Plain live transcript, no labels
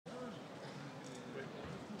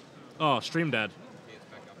Oh, stream dead.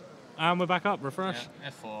 And we're back up. Refresh. Yeah,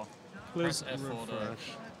 F4. Please Press F4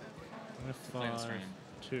 refresh. play the F5 stream.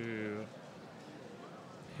 to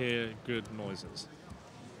hear good noises.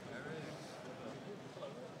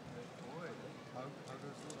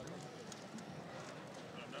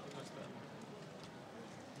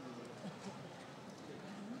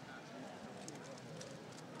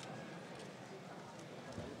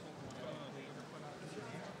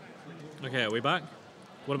 Okay, are we back?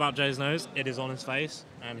 What about Jay's nose? It is on his face,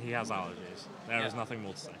 and he has allergies. There is nothing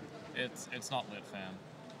more to say. It's not lit fan.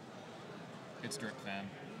 It's drip fan.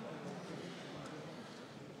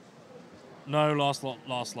 No, last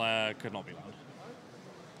layer could not be done.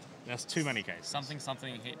 There's too many cases. Something,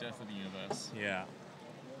 heat death of the universe. Yeah.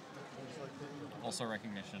 Also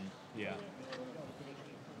recognition. Yeah.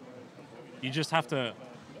 You just have to...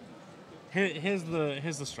 Here's the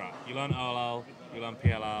strat. You learn OLL, you learn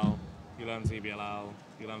PLL, you learn ZBLL,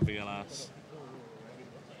 you learn VLS.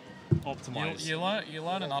 Optimize. You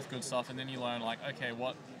learn enough good stuff, and then you learn, like, okay,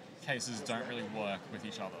 what cases don't really work with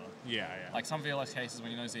each other. Yeah. Like some VLS cases,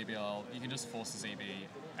 when you know ZBL, you can just force the ZB,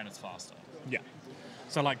 and it's faster. Yeah.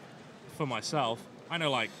 So, like, for myself, I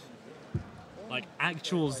know, like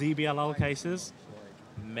actual ZBLL cases,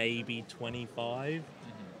 maybe 25.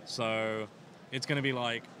 So, it's going to be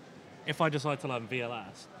like, if I decide to learn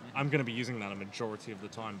VLS, I'm going to be using that a majority of the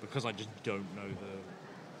time because I just don't know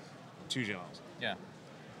the 2GLs. Yeah.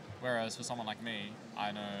 Whereas for someone like me,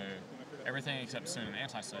 I know everything except soon and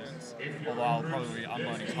anti-soons, although I'll probably be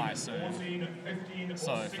unlearning high soon.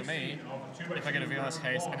 So for me, if I get a VLS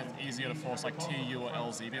case and it's easier to force like TU or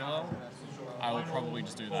LZBLL, I will probably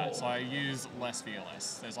just do that. So I use less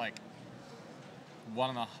VLS. There's like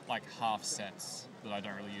half sets that I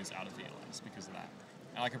don't really use out of VLS because of that.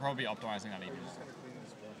 And I could probably be optimizing that even more.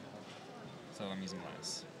 So I'm using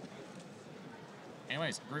less.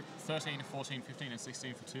 Anyways, group 13, 14, 15, and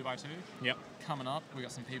 16 for 2x2. Yep. Coming up, we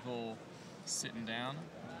got some people sitting down.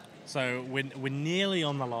 So we're nearly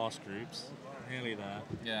on the last groups. Nearly there.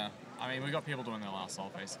 Yeah. I mean, we got people doing their last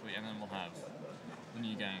solve, basically, and then we'll have the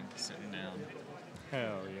new gang sitting down.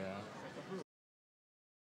 Hell yeah.